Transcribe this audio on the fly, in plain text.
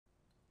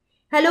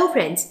Hello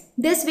friends,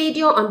 this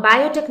video on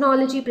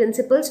Biotechnology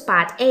Principles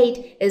Part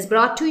 8 is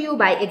brought to you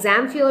by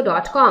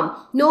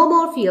examfear.com. No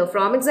more fear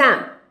from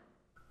exam.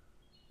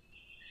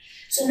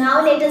 So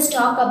now let us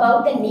talk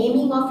about the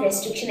naming of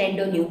restriction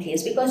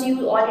endonuclease, because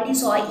you already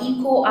saw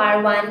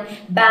ECO-R1,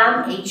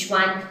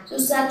 BAM-H1, so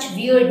such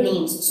weird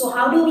names. So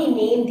how do we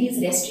name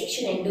these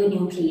restriction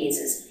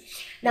endonucleases?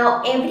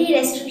 Now every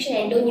restriction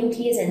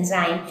endonuclease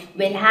enzyme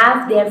will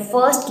have their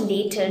first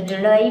letter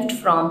derived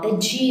from the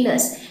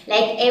genus.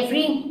 Like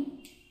every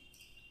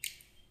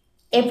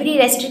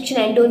restriction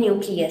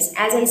endonuclease,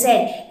 as I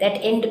said,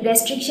 that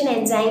restriction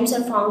enzymes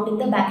are found in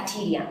the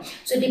bacteria.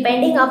 So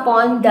depending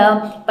upon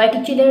the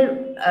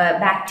particular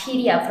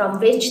bacteria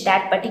from which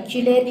that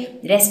particular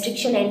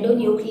restriction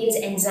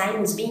endonuclease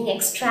enzyme is being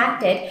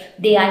extracted,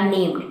 they are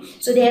named.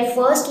 So their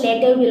first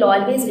letter will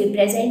always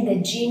represent the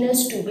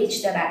genus to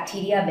which the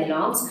bacteria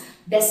belongs.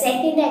 The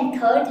second and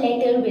third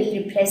letter will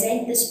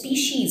represent the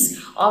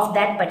species of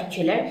that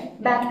particular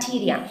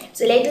bacteria.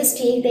 So let us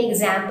take the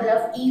example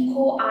of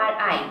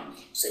ECO-RI.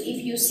 So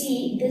if you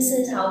see, this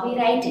is how we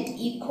write it,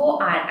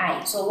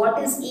 ECO-RI. So what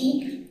is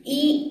E?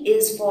 E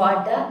is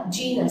for the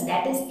genus,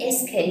 that is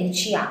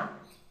Escherichia.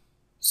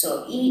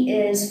 So E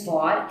is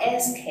for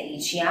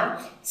Escherichia,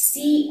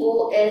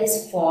 CO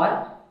is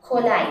for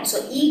coli.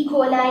 So E.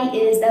 coli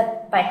is the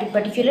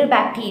particular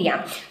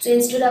bacteria. So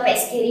instead of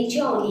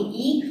Escherichia, only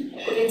E.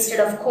 Instead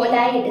of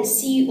coli, it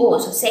is CO.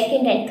 So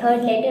second and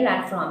third letter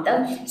are from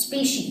the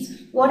species.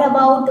 What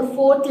about the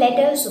fourth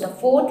letter? So the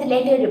fourth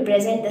letter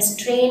represents the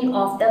strain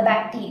of the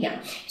bacteria.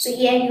 So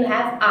here you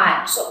have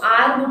R. So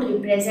R would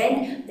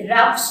represent the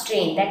rough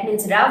strain. That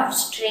means rough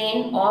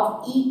strain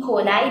of E.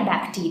 coli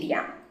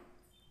bacteria.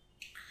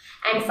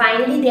 And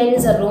finally, there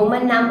is a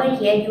Roman number.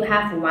 Here you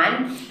have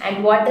 1.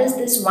 And what does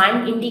this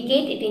 1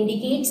 indicate? It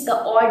indicates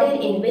the order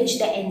in which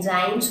the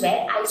enzymes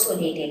were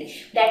isolated.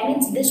 That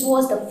means this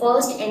was the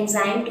first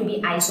enzyme to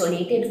be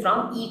isolated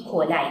from E.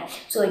 coli.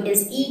 So it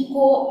is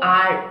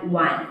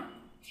ECO-R1.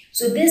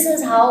 So this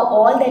is how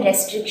all the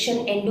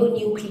restriction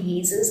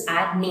endonucleases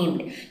are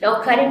named.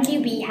 Now currently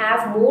we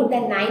have more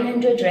than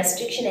 900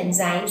 restriction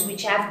enzymes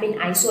which have been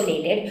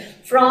isolated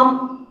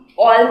from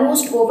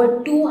almost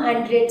over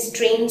 200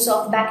 strains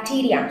of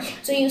bacteria.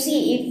 So you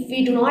see, if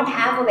we do not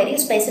have a very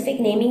specific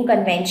naming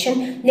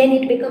convention, then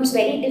it becomes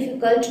very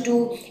difficult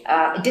to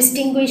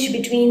distinguish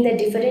between the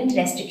different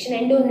restriction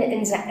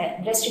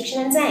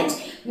enzymes.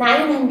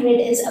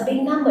 900 is a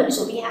big number,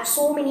 so we have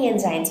so many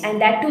enzymes,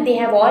 and that too they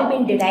have all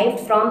been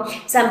derived from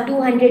some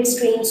 200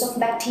 strains of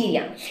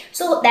bacteria.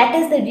 So that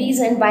is the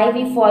reason why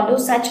we follow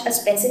such a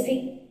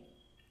specific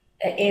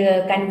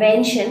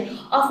convention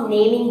of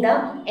naming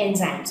the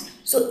enzymes.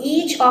 So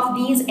each of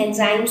these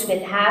enzymes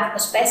will have a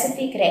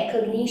specific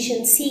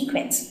recognition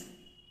sequence.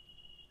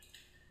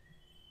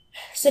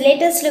 So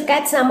let us look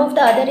at some of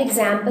the other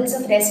examples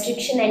of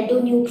restriction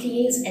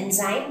endonuclease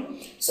enzyme.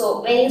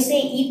 So when you say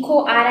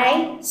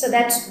ECO-RI, so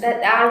that's the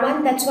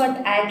R1, that's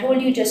what I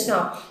told you just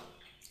now.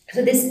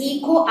 So this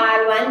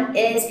ECO-R1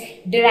 is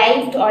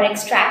derived or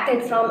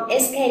extracted from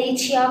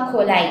Escherichia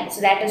coli.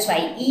 So that is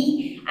why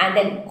E, and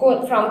then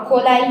from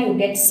coli you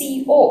get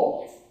CO.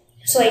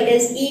 So it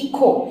is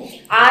ECO.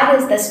 R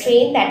is the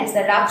strain, that is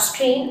the rough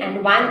strain,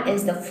 and 1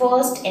 is the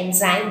first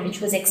enzyme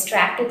which was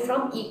extracted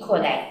from E.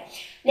 coli.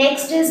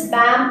 Next is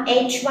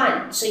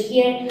BAM-H1. So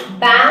here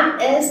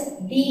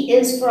B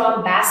is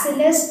from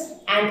Bacillus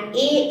and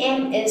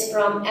AM is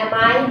from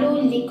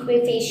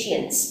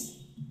amyloliquefaciens.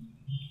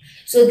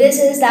 So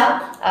this is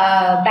the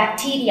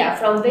bacteria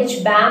from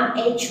which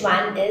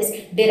BAM-H1 is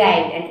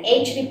derived, and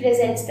H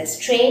represents the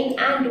strain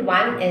and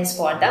 1 is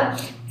for the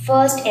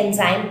first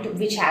enzyme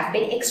which have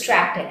been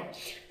extracted.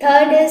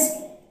 Third is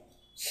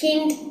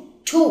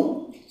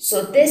HIND2.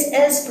 So this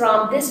is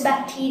from this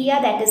bacteria,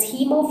 that is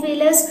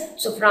Haemophilus.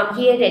 So from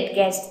here it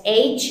gets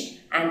H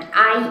and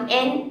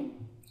IN.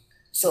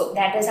 So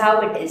that is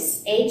how it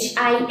is,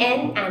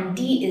 HIN, and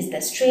D is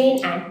the strain,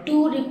 and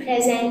 2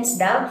 represents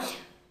the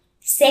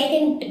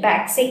second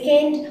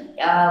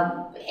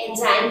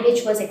enzyme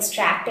which was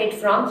extracted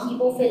from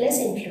Haemophilus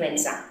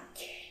influenza.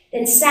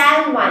 Then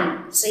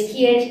SAL1, so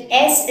here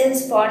S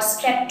is for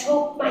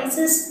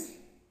Streptomyces,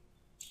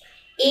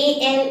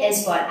 AL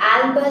is for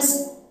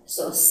albus.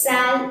 So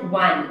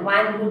SAL1,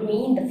 1 would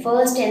mean the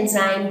first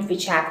enzyme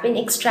which have been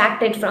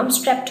extracted from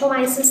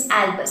Streptomyces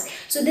albus.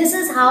 So this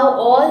is how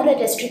all the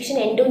restriction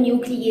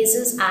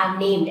endonucleases are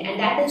named, and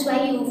that is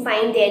why you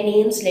find their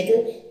names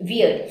little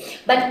weird.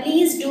 But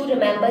please do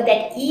remember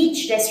that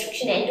each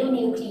restriction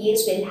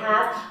endonuclease will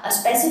have a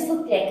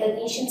specific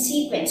recognition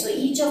sequence. So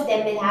each of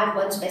them will have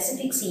one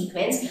specific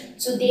sequence.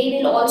 So they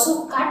will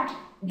also cut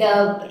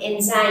the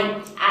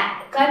enzyme,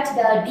 cut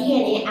the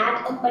DNA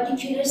at a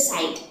particular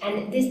site,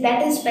 and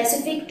that is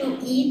specific to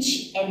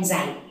each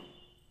enzyme.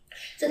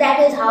 So that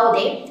is how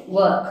they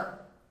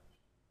work.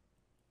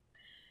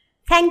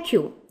 Thank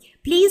you.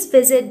 Please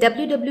visit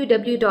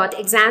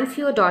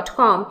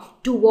www.examfear.com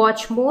to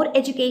watch more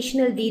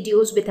educational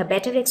videos with a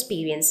better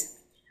experience.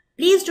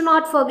 Please do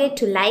not forget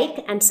to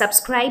like and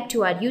subscribe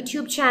to our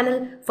YouTube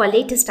channel for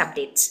latest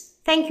updates.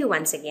 Thank you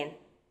once again.